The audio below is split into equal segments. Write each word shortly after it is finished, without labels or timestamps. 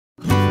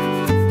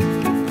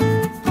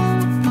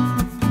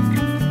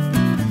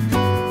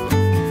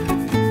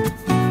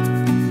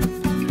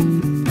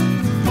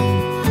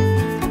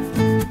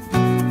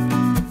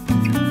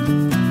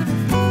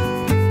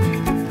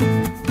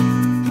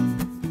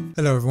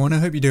Hello everyone, I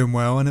hope you're doing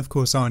well, and of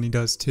course Arnie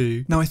does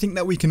too. Now I think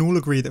that we can all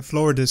agree that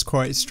Florida is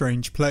quite a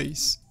strange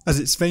place, as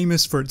it's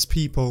famous for its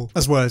people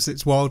as well as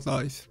its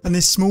wildlife. And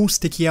this small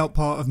sticky out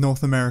part of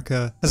North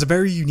America has a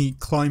very unique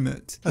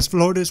climate, as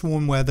Florida's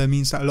warm weather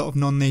means that a lot of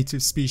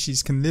non-native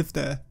species can live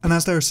there. And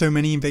as there are so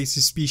many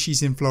invasive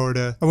species in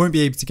Florida, I won't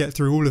be able to get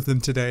through all of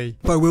them today,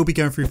 but I will be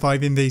going through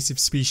 5 invasive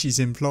species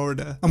in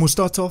Florida. And we'll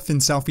start off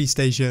in Southeast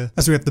Asia,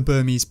 as we have the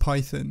Burmese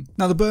Python.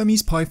 Now the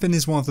Burmese Python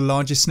is one of the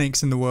largest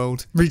snakes in the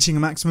world, reaching a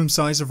maximum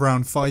size of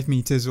around 5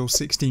 meters or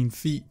 16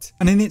 feet.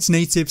 And in its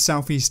native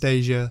Southeast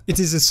Asia, it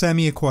is a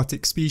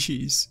semi-aquatic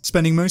species,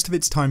 spending most of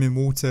its time in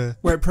water,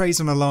 where it preys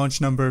on a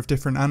large number of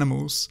different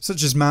animals,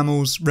 such as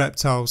mammals,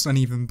 reptiles, and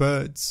even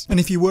birds. And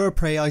if you were a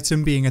prey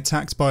item being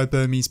attacked by a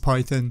Burmese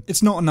python,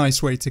 it's not a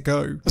nice way to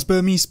go, as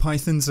Burmese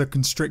pythons are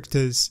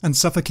constrictors and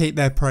suffocate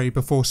their prey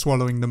before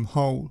swallowing them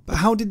whole. But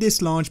how did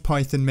this large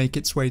python make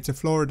its way to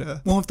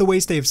Florida? One of the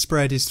ways they have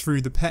spread is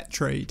through the pet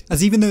trade,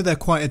 as even though they're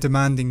quite a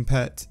demanding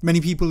pet, many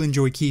people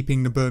enjoy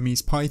keeping the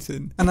Burmese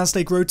python, and as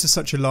they grow to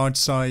such a large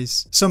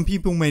size, some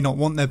people may not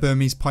want their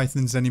Burmese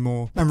pythons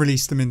anymore and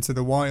release them into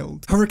the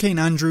wild. Hurricane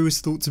Andrew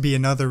is thought to be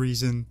another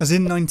reason, as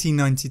in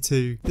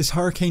 1992, this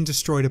hurricane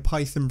destroyed a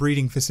python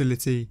breeding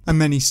facility and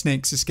many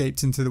snakes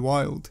escaped into the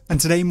wild. And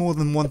today more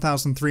than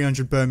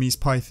 1,300 Burmese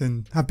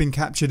python have been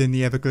captured in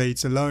the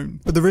Everglades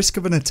alone. But the risk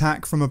of an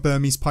attack from a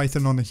Burmese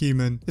python on a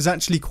human is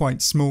actually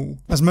quite small,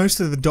 as most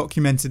of the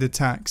documented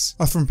attacks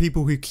are from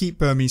people who keep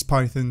Burmese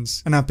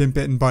pythons and have been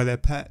bitten by their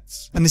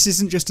pets. And this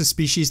isn't just a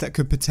species that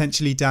could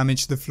potentially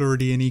damage the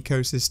Floridian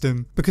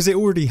ecosystem, because it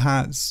already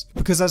has.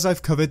 Because as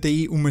I've covered, they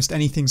eat almost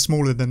anything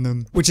smaller than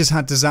them, which has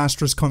had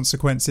disastrous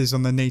consequences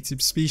on the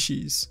native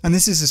species. And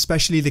this is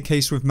especially the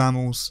case with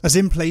mammals, as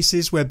in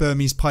places where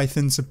Burmese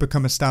pythons have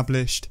become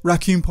established,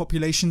 raccoon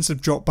populations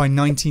have dropped by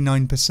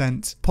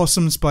 99%,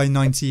 possums by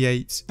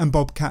 98%, and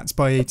bobcats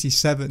by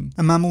 87%,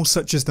 and mammals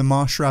such as the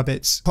marsh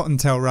rabbits,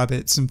 cottontail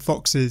rabbits, and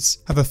foxes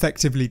have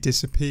effectively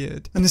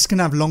disappeared. And this can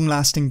have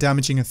long-lasting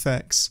damaging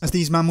effects, as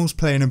these mammals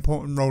play an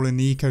important role in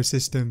the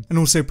ecosystem and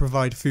also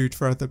provide food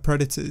for other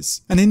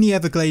predators. And in the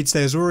Everglades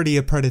there's already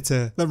a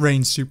predator that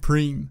reigns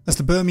supreme, as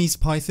the Burmese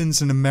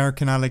pythons and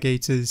American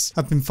alligators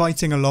have been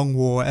fighting a long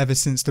war ever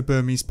since the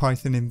Burmese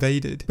python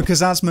invaded,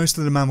 because as most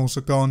of the mammals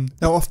are gone,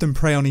 they'll often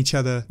prey on each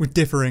other with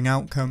differing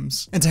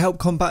outcomes. And to help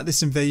combat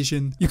this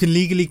invasion, you can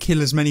legally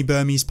kill as many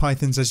Burmese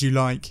pythons as you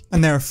like,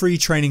 and there are free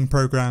training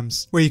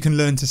programs where you can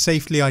learn to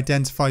safely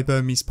identify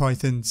Burmese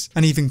pythons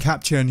and even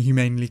capture and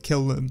humanely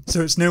kill them.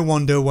 So it's no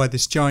wonder why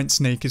this giant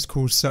snake has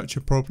caused such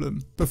a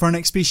problem. But for our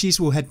next species,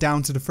 we'll head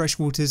down to the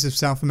freshwaters of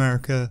South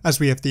America, as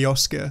we have the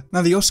Oscar.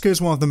 Now the Oscar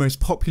is one of the most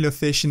popular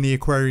fish in the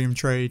aquarium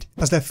trade,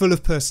 as they're full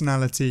of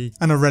personality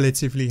and are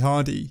relatively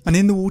hardy. And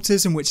in the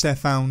waters in which they're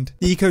found,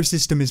 the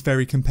ecosystem is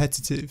very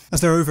competitive,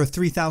 as there are over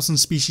 3,000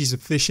 species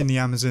of fish in the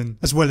Amazon,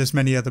 as well as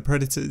many other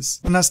predators.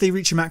 And as they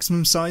reach a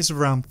maximum size of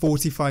around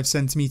 45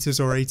 centimeters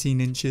or 18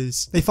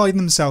 inches, they find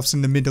themselves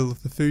in the middle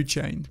of the food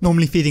chain,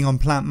 normally feeding on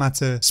plant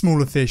matter,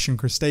 smaller fish and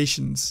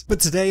crustaceans. But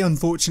today,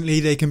 unfortunately,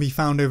 they can be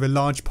found over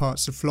large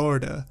parts of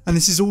Florida, and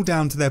this is all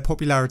down to their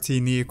popularity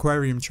in the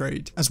aquarium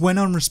trade, as when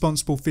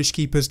unresponsible fish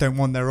keepers don't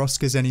want their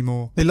Oscars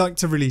anymore, they like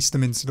to release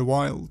them into the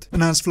wild.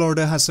 And as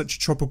Florida has such a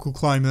tropical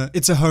climate,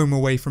 it's a home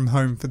away from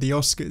home for the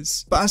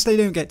Oscars. But as they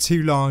don't get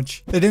too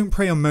large, they don't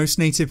prey on most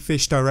native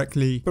fish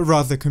directly, but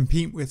rather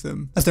compete with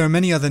them, as there are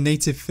many other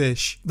native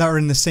fish that are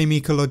in the same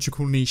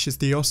ecological niche as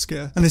the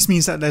Oscar, and this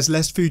means that there's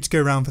less food to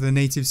go around for the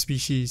native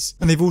species,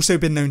 and they've also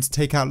been known to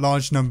take out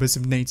large numbers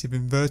of native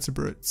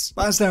invertebrates.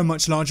 But as there are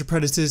much larger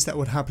predators that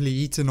would happily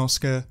eat an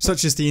Oscar,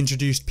 such as the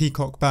introduced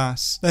peacock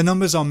bass, their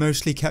numbers are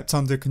mostly kept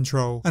under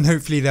control, and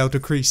hopefully they'll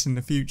decrease in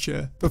the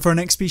future. But for our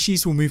next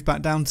species, we'll move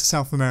back down to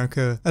South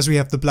America, as we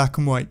have the black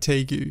and white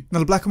tegu. Now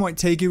the black and white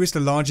tegu is the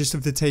largest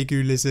of the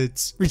tegu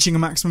lizards, reaching a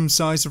maximum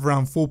size of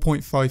around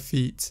 4.5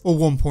 feet or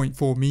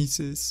 1.4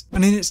 meters.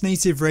 And in its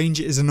native range,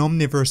 it is an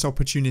omnivorous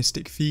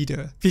opportunistic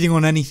feeder, feeding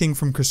on anything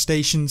from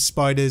crustaceans,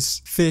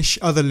 spiders, fish,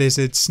 other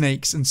lizards,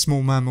 snakes, and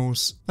small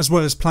mammals, as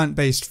well as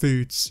plant-based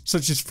foods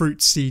such as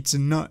fruits, seeds,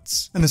 and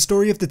nuts. And the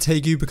story of the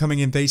tegu becoming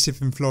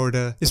invasive in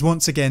Florida is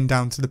once again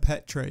down to the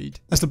pet trade,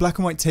 as the black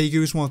and white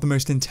tegu is one of the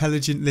most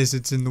intelligent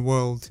lizards in the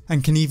world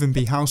and can even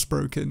be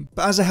housebroken.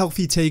 But as a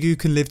healthy tegu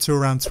can live to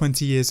around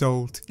 20 years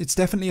old, it's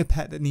definitely a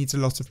pet that needs a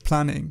lot of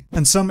planning,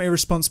 and some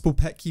irresponsible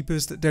pet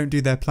keepers that don't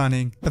do their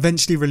planning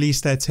eventually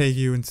release their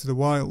tegu into the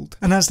wild.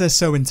 And as they're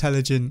so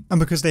intelligent, and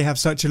because they have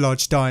such a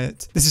large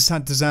diet, this has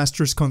had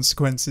disastrous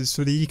consequences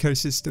for the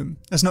ecosystem,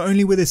 as not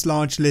only will this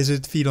large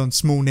lizard feed on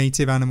small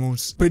native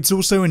animals, but it's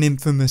also an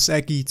infamous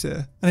egg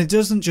eater. And it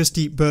doesn't just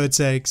eat birds'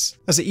 eggs,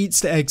 as it eats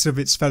the eggs of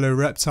its fellow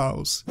fellow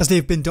reptiles, as they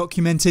have been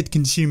documented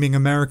consuming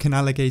American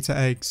alligator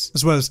eggs,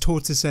 as well as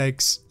tortoise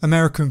eggs,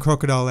 American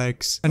crocodile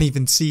eggs, and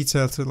even sea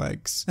turtle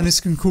eggs. And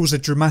this can cause a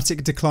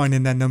dramatic decline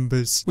in their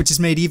numbers, which is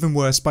made even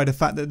worse by the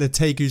fact that the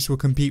tegus will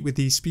compete with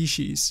these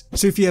species.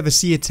 So if you ever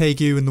see a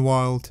tegu in the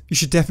wild, you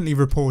should definitely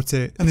report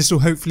it, and this will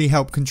hopefully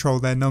help control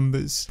their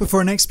numbers. But for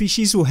our next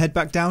species, we'll head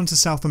back down to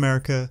South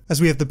America,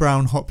 as we have the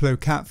brown hoplo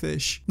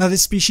catfish. Now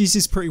this species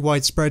is pretty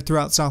widespread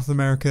throughout South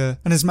America,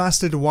 and has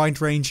mastered a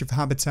wide range of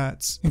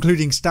habitats,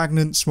 including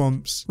stagnant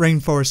swamps,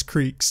 rainforest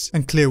creeks,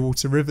 and clear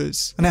water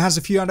rivers. And it has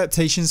a few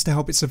adaptations to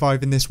help it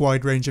survive in this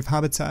wide range of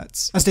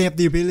habitats, as they have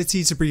the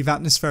ability to breathe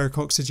atmospheric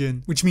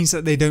oxygen, which means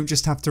that they don't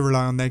just have to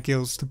rely on their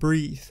gills to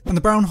breathe. And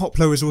the brown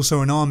hoplo is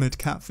also an armoured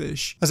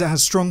catfish, as it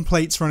has strong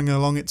plates running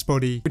along its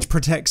body, which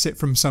protects it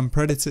from some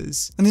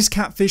predators. And this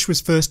catfish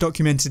was first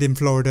documented in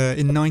Florida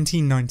in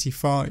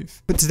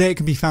 1995, but today it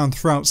can be found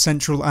throughout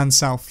Central and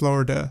South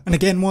Florida. And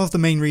again, one of the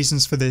main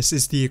reasons for this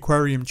is the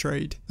aquarium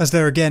trade, as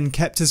they're again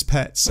kept as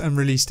pets and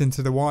released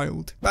into the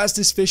wild. But as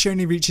this fish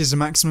only reaches a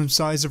maximum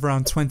size of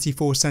around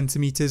 24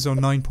 centimeters or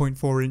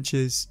 9.4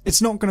 inches,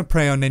 it's not going to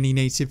prey on any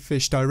native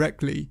fish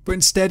directly, but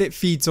instead it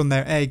feeds on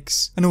their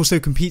eggs and also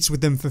competes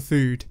with them for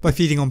food by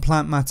feeding on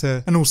plant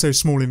matter and also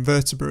small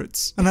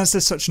invertebrates. And as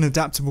they're such an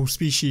adaptable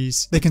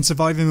species, they can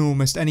survive in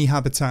almost any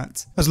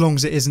habitat as long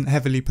as it isn't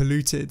heavily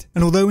polluted.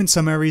 And although in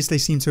some areas they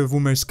seem to have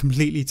almost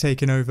completely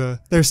taken over,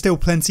 there are still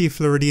plenty of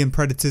Floridian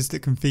predators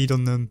that can feed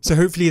on them, so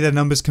hopefully their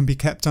numbers can be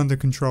kept under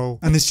control.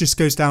 And this just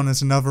goes down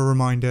as another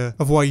reminder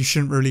of why you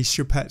shouldn't release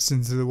your pets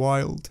into the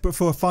wild. But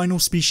for a final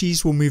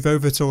species, we'll move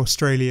over to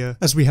Australia,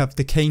 as we have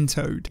the cane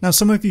toad. Now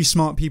some of you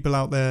smart people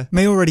out there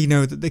may already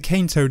know that the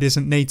cane toad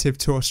isn't native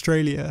to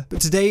Australia,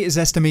 but today it is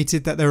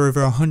estimated that there are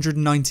over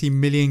 190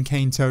 million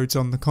cane toads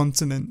on the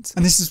continent.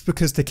 And this is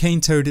because the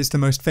cane toad is the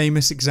most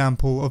famous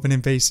example of an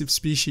invasive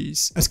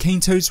species, as cane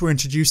toads were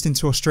introduced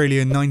into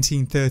Australia in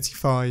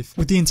 1935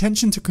 with the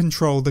intention to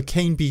control the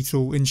cane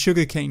beetle in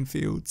sugarcane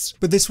fields.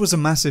 But this was a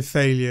massive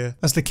failure,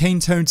 as the cane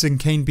toads and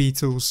cane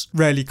beetles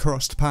rarely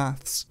crossed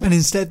paths, and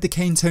instead the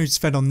cane toads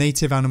fed on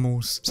native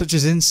animals such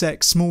as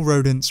insects, small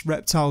rodents,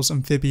 reptiles,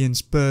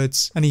 amphibians,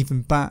 birds, and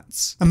even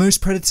bats. And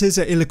most predators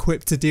are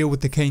ill-equipped to deal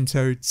with the cane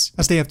toads,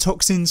 as they have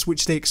toxins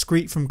which they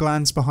excrete from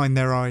glands behind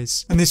their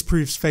eyes, and this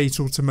proves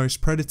fatal to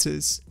most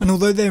predators. And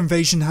although their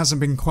invasion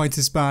hasn't been quite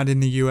as bad in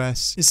the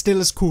US, it still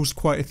has caused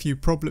quite a few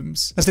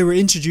problems, as they were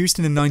introduced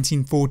in the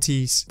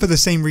 1940s for the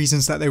same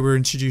reasons that they were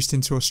introduced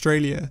into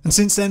Australia, and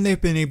since then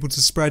they've been able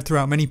to spread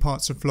throughout many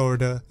parts of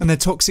Florida, and their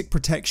toxic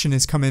protection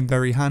has come in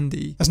very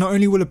handy, as not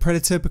only will a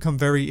predator become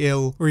very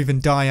ill or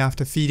even die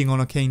after feeding on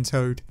a cane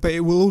toad, but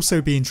it will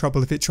also be in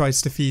trouble if it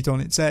tries to feed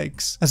on its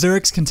eggs, as their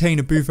eggs contain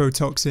a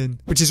bufotoxin,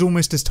 which is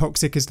almost as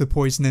toxic as the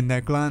poison in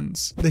their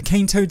glands. The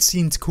cane toads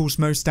seem to cause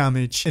most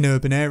damage in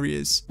urban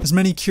areas, as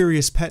many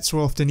curious pets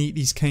will often eat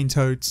these cane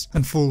toads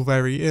and fall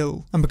very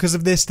ill, and because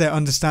of this they're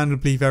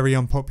understandably very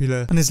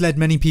unpopular and has led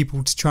many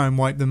people to try and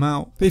wipe them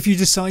out. But if you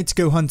decide to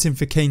go hunting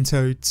for cane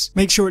toads,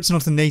 make sure it's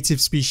not a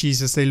native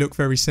species, as they look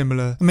very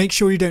similar, and make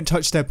sure you don't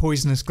touch their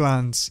poisonous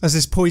glands, as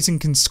this poison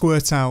can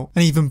squirt out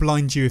and even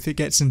blind you if it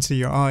gets into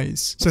your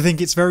eyes. So I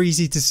think it's very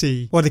easy to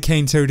see why the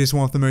cane toad is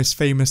one of the most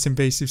famous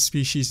invasive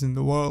species in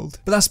the world.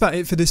 But that's about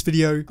it for this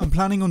video. I'm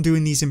planning on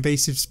doing these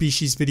invasive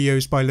species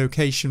videos by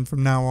location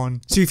from now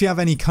on, so if you have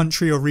any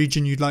country or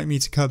region you'd like me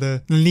to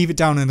cover, then leave it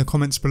down in the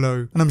comments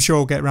below, and I'm sure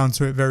I'll get around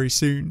to it very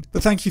soon.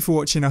 But thank you for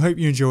watching, I hope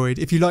you enjoyed.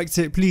 If you liked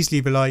it, please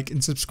leave a like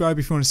and subscribe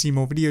if you want to see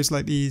more videos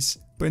like these.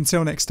 But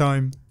until next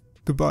time,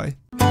 goodbye.